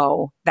even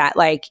know that,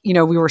 we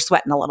were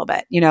sweating a little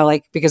bit,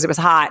 because it was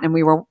hot and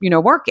we were,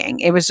 working.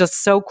 It was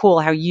just so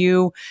cool how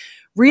you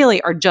really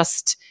are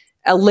just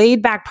a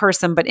laid back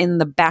person, but in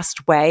the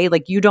best way.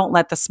 Like, you don't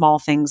let the small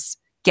things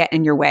get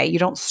in your way. You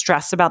don't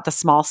stress about the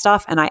small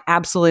stuff. And I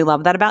absolutely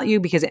love that about you,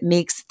 because it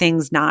makes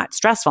things not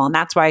stressful. And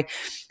that's why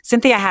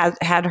Cynthia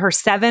had her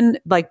 7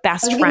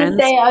 best friends.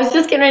 I was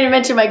just getting ready to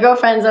mention my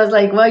girlfriends. I was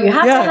like, well, you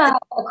have to have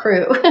a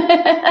crew.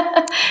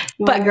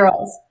 My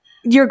girls.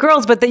 Your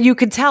girls, but that you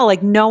could tell,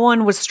 no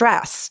one was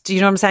stressed. Do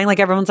you know what I'm saying?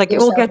 Everyone's like, it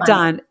will get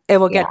done. It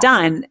will get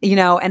done,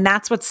 and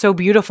that's what's so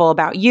beautiful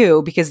about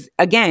you, because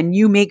again,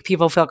 you make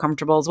people feel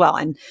comfortable as well.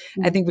 And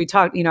I think we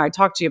talked, I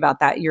talked to you about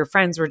that. Your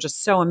friends were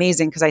just so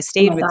amazing, because I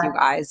stayed with you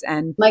guys.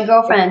 And my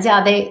girlfriends,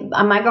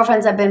 my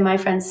girlfriends have been my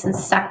friends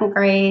since 2nd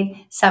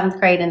grade, 7th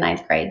grade, and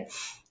 9th grade.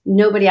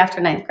 Nobody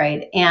after 9th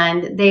grade.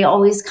 And they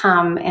always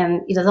come,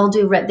 and,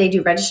 they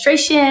do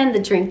registration,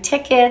 the drink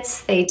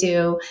tickets, they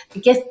do the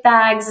gift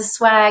bags, the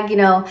swag,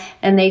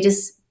 and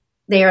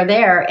they are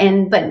there.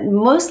 But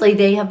mostly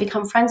they have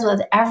become friends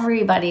with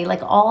everybody.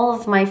 Like, all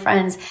of my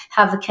friends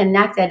have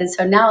connected. And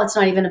so now it's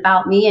not even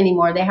about me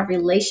anymore. They have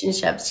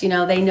relationships,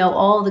 they know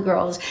all the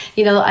girls,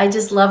 I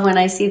just love when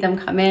I see them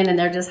come in and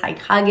they're just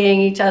hugging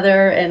each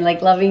other and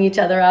loving each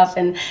other up.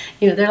 And,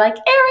 they're like,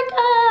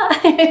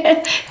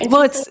 Erica.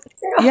 Well,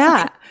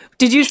 yeah.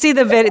 Did you see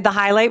the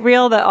highlight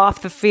reel, the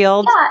off the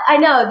field? Yeah, I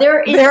know.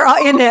 They're in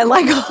it,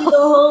 the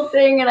whole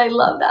thing, and I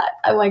love that.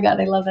 Oh my God,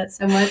 I love that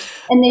so much.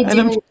 And they do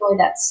enjoy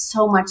that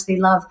so much. They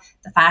love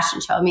the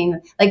fashion show.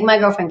 My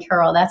girlfriend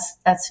Carol,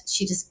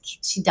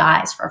 she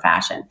dies for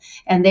fashion,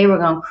 and they were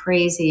going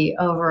crazy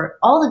over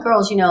all the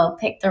girls.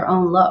 Picked their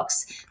own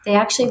looks. They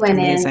actually went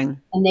in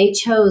and they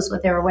chose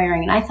what they were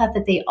wearing, and I thought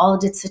that they all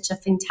did such a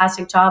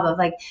fantastic job of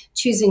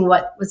choosing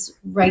what was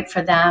right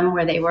for them,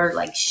 where they were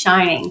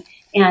shining.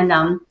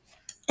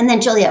 And then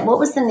Juliet, what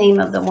was the name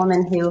of the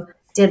woman who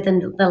did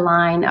the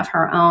line of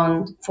her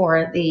own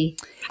for the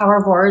Power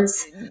of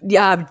Words.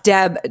 Yeah,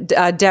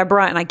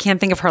 Deborah, and I can't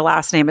think of her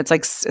last name. It's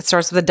like it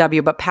starts with a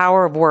W, but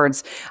Power of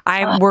Words.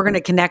 We're going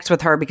to connect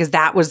with her because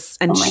that was,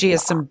 and she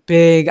has some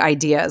big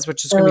ideas,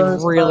 which is going to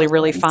be really,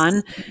 really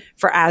fun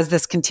for as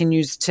this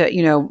continues to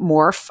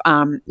morph.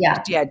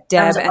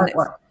 Deb and.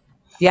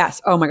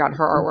 Yes. Oh my God.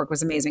 Her artwork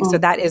was amazing. So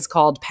that is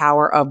called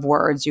Power of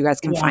Words. You guys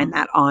can find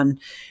that on,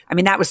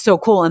 that was so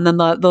cool. And then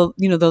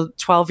the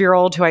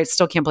 12-year-old who I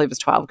still can't believe is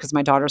 12 because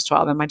my daughter's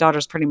 12 and my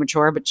daughter's pretty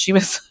mature, but I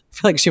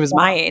feel like she was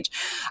my age.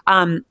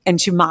 And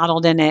she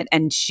modeled in it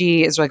and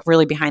she is like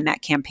really behind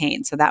that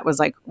campaign. So that was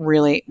like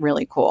really,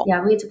 really cool. Yeah.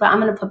 I'm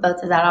going to put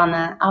both of that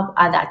I'll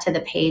add that to the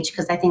page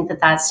because I think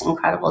that's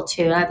incredible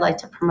too. And I'd like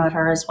to promote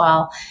her as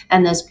well.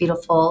 And those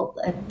beautiful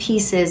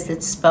pieces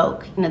that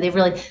spoke, they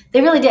really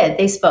did.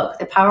 They spoke.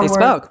 The Power of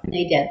Words.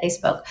 They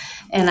spoke.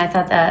 And I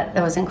thought that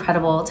was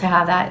incredible to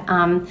have that.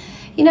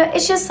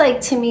 It's just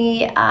like, to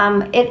me,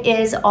 it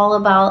is all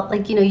about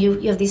like,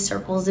 you have these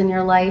circles in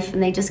your life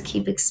and they just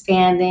keep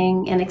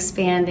expanding and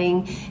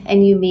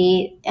you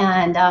meet.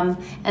 And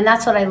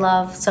that's what I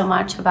love so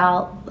much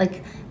about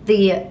like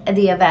the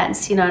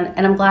events, and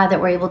I'm glad that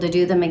we're able to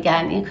do them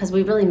again because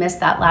we really missed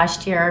that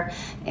last year.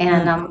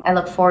 And I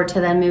look forward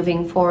to then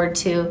moving forward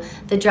to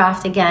the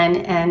draft again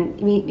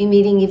and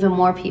meeting even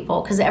more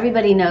people because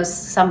everybody knows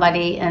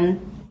somebody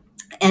and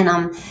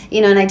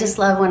I just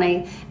love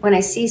when I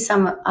see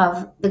some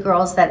of the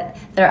girls that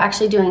are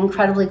actually doing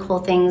incredibly cool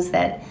things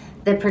that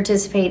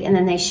participate and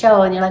then they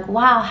show and you're like,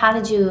 wow, how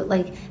did you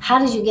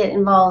get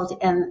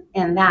involved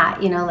in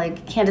that?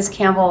 Like Candace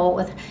Campbell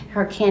with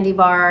her candy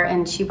bar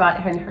and she brought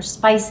her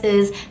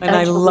spices. And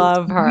I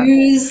love her.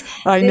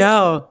 I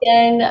know.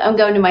 And I'm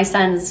going to my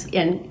son's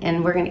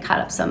and we're going to cut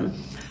up some.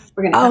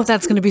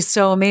 That's going to be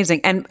so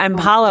amazing. And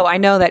Paulo, I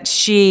know that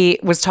she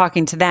was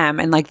talking to them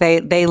and like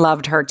they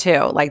loved her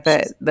too, like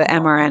the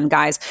MRN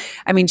guys.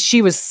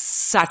 She was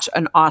such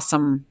an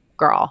awesome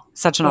girl.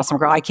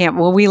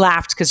 We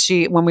laughed because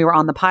when we were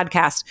on the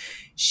podcast,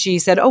 she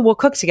said, oh, we'll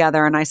cook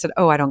together. And I said,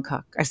 oh, I don't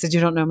cook. I said, you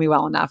don't know me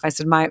well enough. I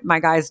said, my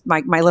guys,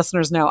 my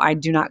listeners know I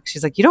do not.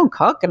 She's like, you don't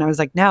cook? And I was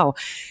like, no.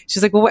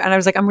 She's like, well, and I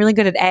was like, I'm really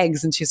good at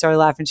eggs. And she started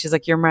laughing. She's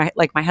like, you're my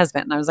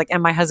husband. And I was like,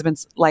 and my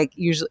husband's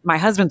my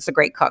husband's a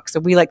great cook. So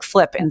we like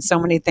flip in so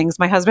many things.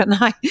 My husband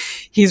and I,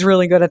 he's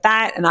really good at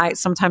that. And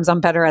sometimes I'm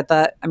better at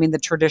the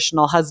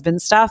traditional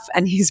husband stuff.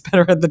 And he's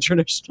better at the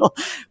traditional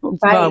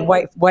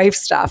wife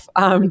stuff.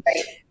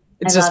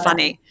 It's just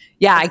funny.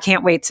 Yeah, I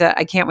can't wait to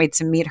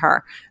meet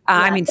her.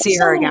 See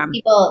her again.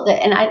 People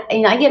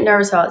I get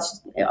nervous about.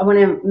 I want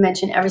to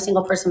mention every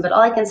single person, but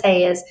all I can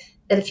say is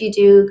that if you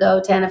do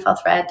go to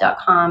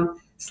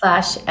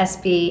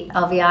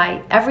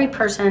nflthread.com/SBLVI, every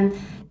person,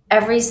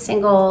 every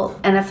single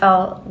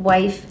NFL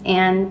wife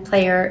and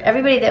player,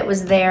 everybody that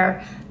was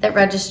there that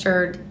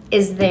registered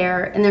is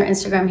there and their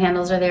Instagram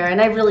handles are there. And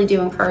I really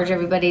do encourage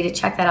everybody to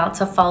check that out,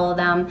 to follow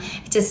them,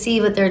 to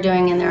see what they're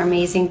doing in their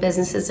amazing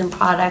businesses and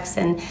products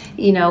and,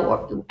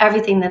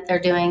 everything that they're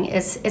doing.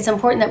 It's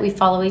important that we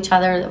follow each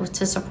other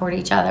to support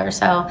each other.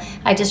 So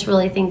I just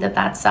really think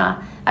that's,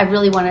 I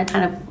really want to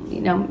kind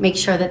of, make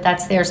sure that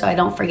that's there so I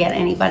don't forget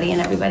anybody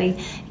and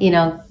everybody,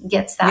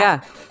 gets that.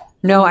 Yeah.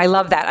 No, I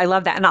love that.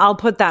 And I'll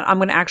put that, I'm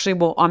going to actually,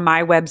 on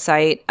my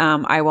website,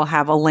 I will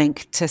have a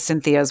link to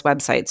Cynthia's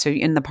website. So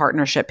in the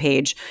partnership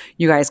page,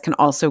 you guys can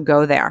also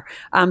go there.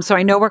 So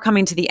I know we're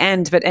coming to the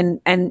end, but,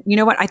 and you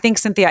know what, I think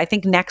Cynthia,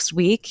 next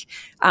week,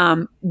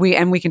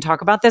 we can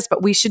talk about this,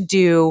 but we should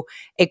do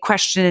a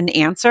question and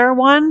answer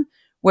one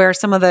where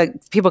some of the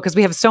people, because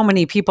we have so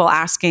many people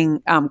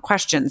asking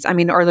questions,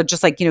 or they're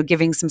just like,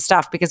 giving some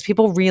stuff because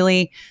people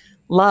really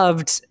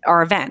loved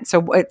our event.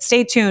 So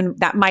stay tuned.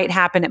 That might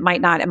happen. It might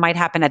not. It might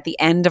happen at the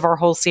end of our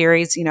whole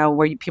series,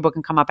 where people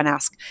can come up and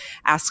ask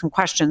some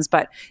questions.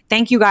 But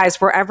thank you guys,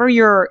 wherever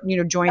you're,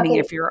 joining.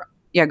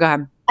 Okay. Go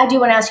ahead. I do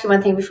want to ask you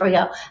one thing before we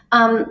go.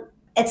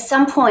 At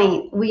some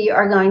point, we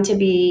are going to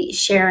be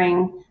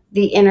sharing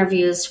the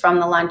interviews from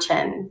the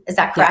luncheon. Is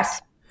that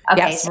correct?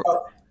 Yes.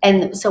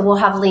 Okay. So we'll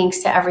have links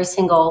to every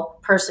single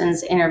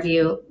person's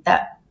interview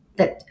that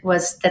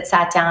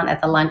sat down at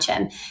the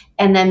luncheon.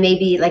 And then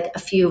maybe like a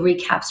few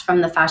recaps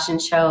from the fashion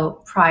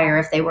show prior,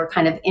 if they were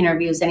kind of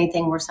interviews,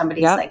 anything where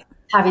somebody's like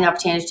having the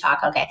opportunity to talk.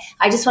 Okay.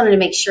 I just wanted to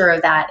make sure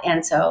of that.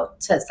 And so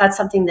that's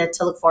something to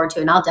look forward to.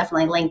 And I'll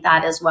definitely link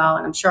that as well.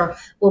 And I'm sure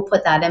we'll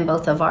put that in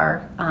both of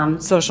our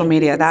social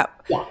media. That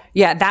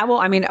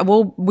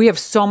will, we have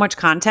so much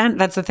content.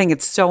 That's the thing.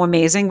 It's so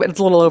amazing, but it's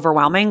a little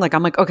overwhelming. Like,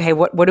 I'm like, okay,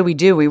 what do we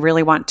do? We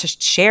really want to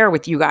share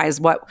with you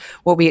guys what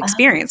we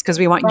experience because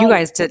we want you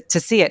guys to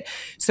see it.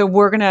 So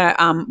we're going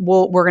to,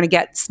 we're going to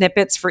get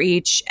snippets for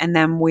each. And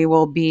then we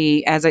will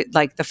be,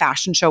 the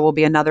fashion show will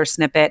be another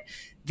snippet.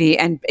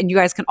 And you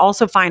guys can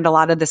also find a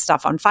lot of this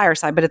stuff on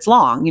Fireside, but it's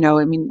long,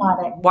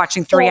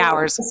 watching 3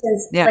 hours.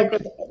 Like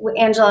when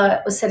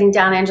Angela was sitting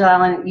down, Angela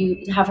Allen,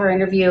 you have her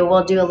interview.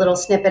 We'll do a little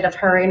snippet of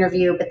her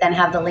interview, but then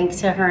have the link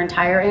to her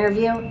entire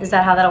interview. Is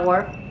that how that'll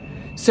work?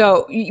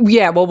 So,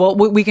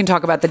 we can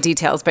talk about the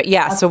details, but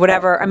so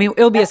whatever,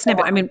 it'll be a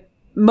snippet.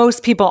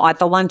 most people at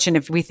the luncheon,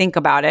 if we think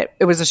about it,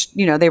 it was,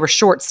 they were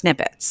short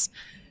snippets.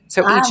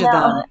 So each of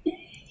them.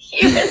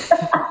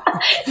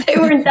 They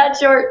weren't that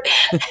short.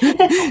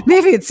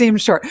 Maybe it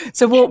seemed short.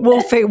 So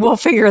we'll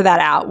figure that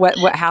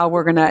out. How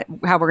we're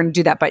gonna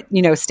do that. But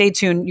stay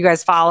tuned. You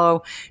guys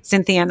follow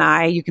Cynthia and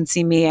I. You can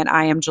see me at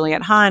I am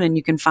Juliette Hahn, and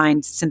you can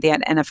find Cynthia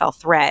at NFL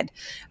Thread.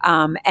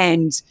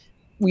 And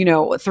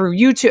through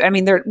YouTube. I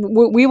mean,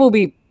 we will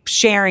be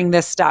sharing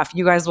this stuff.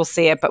 You guys will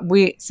see it, but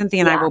Cynthia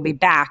and I will be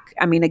back.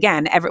 I mean,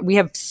 again, we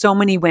have so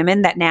many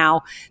women that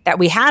now that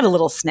we had a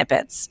little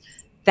snippets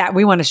that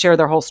we want to share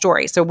their whole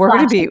story. So we're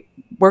going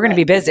to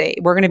be busy.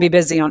 We're going to be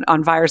busy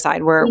on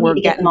Fireside. We're need to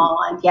getting get them all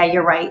on. Yeah,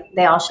 you're right.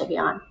 They all should be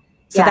on.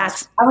 So I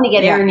want to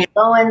get Erin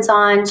Owens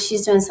on.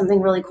 She's doing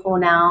something really cool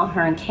now.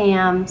 Her and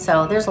Cam.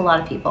 So there's a lot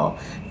of people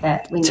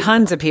that we need.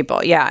 Tons of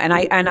people. Yeah. And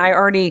I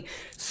already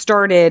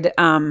started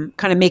kind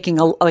of making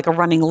a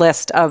running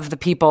list of the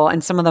people,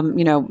 and some of them,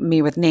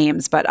 me with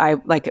names, but I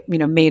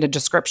made a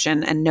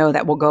description and know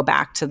that we'll go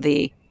back to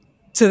the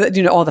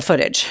all the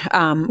footage.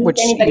 Which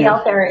anybody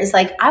out there is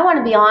like, I want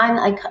to be on,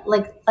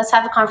 like let's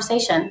have a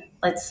conversation.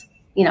 Let's,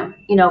 you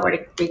know where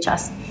to reach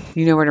us.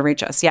 You know where to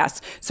reach us. Yes.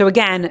 So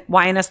again,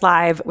 YNS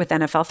Live with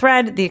NFL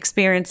Thread. The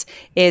experience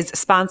is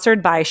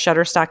sponsored by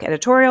Shutterstock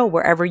Editorial.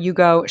 Wherever you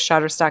go,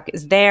 Shutterstock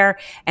is there.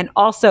 And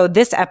also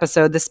this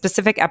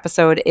specific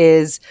episode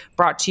is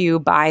brought to you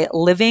by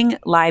Living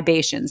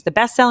Libations, the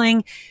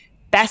best-selling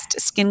best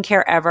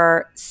skincare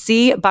ever.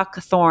 Sea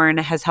Buckthorn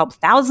has helped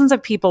thousands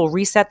of people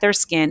reset their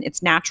skin,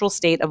 its natural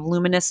state of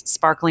luminous,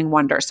 sparkling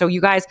wonder. So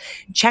you guys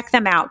check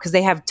them out because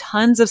they have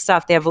tons of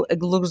stuff. They have a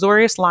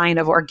luxurious line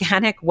of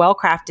organic,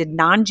 well-crafted,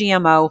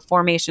 non-GMO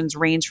formations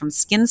range from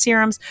skin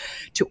serums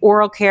to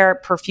oral care,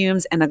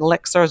 perfumes, and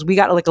elixirs. We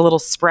got like a little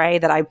spray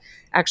that I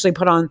actually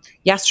put on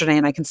yesterday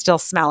and I can still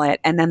smell it.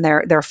 And then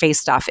their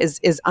face stuff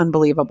is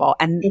unbelievable.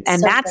 And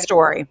that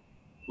story.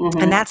 Mm-hmm.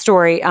 And that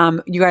story,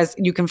 you guys,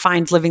 you can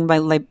find Living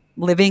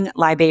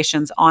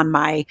Libations on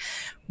my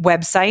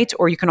website,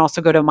 or you can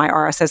also go to my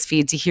RSS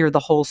feed to hear the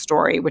whole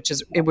story, which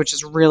is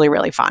really,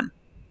 really fun.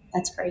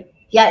 That's great.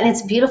 Yeah, and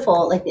it's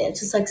beautiful. Like it's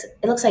just like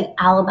it looks like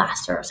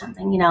alabaster or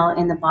something,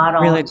 in the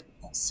bottle. Really, it's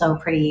so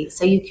pretty.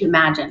 So you can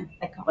imagine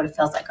like what it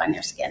feels like on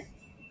your skin.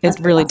 It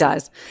really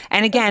does.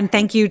 And again,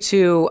 thank you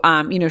to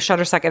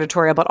Shutterstock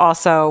Editorial, but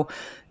also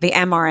the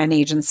MRN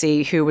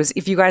agency, who was,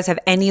 if you guys have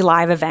any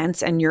live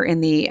events and you're in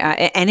the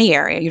any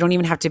area, you don't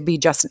even have to be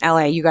just in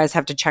LA, you guys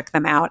have to check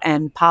them out.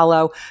 And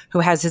Paulo, who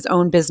has his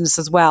own business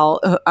as well,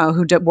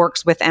 who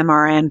works with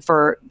MRN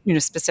for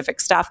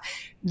specific stuff,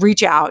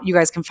 reach out. You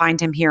guys can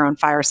find him here on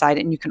Fireside,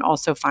 and you can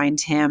also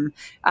find him.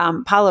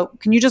 Paulo,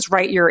 can you just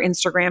write your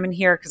Instagram in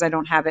here, because I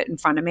don't have it in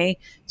front of me,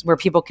 where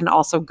people can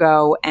also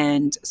go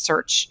and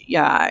search you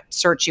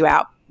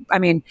out. I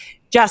mean,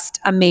 just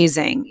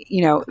amazing.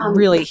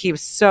 Really, he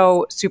was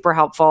so super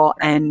helpful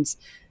and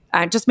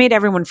just made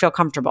everyone feel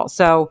comfortable.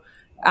 So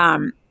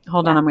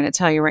hold on, I'm going to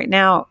tell you right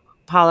now.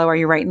 Paulo, are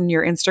you writing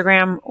your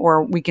Instagram?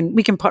 Or we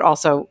can put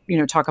also,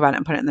 talk about it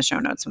and put it in the show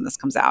notes when this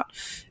comes out.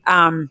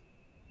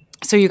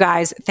 So you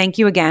guys, thank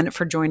you again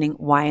for joining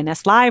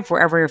YNS Live,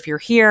 if you're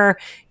here.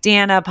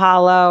 Dana,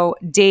 Paulo,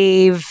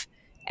 Dave,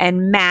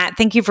 and Matt,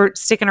 thank you for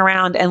sticking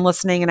around and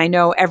listening. And I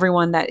know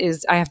everyone I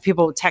have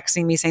people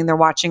texting me saying they're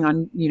watching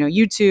on,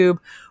 YouTube,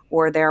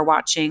 or they're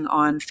watching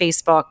on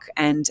Facebook.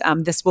 And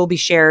this will be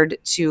shared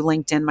to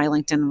LinkedIn. My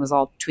LinkedIn was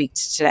all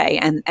tweaked today.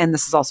 And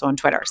this is also on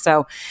Twitter.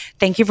 So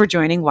thank you for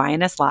joining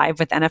YNS Live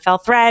with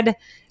NFL Thread.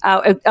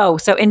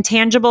 So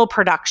Intangible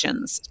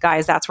Productions,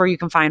 guys, that's where you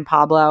can find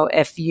Paulo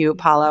if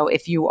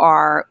you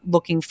are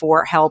looking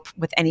for help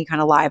with any kind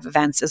of live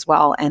events as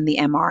well, and the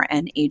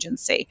MRN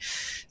agency.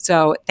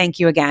 So thank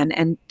you again.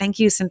 And thank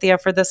you, Cynthia,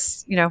 for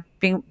this,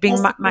 being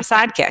my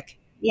sidekick.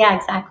 Yeah,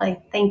 exactly.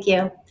 Thank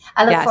you.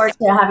 I look forward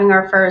to having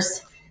our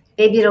first.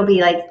 Maybe it'll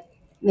be like,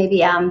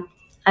 I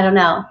don't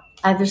know.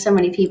 There's so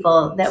many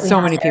people that we so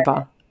have many there.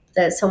 people.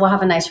 So we'll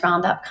have a nice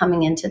roundup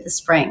coming into the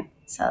spring.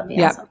 So it'll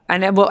be awesome.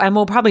 And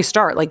we'll probably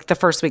start like the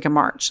first week of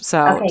March.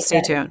 So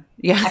stay tuned.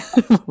 Yeah,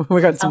 we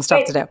got some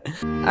stuff to do.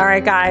 All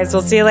right, guys.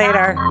 We'll see you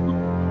later.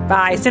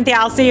 Bye, Cynthia.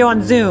 I'll see you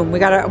on Zoom. We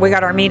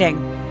got our meeting.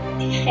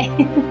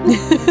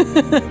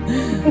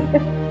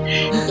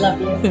 Love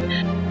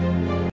you.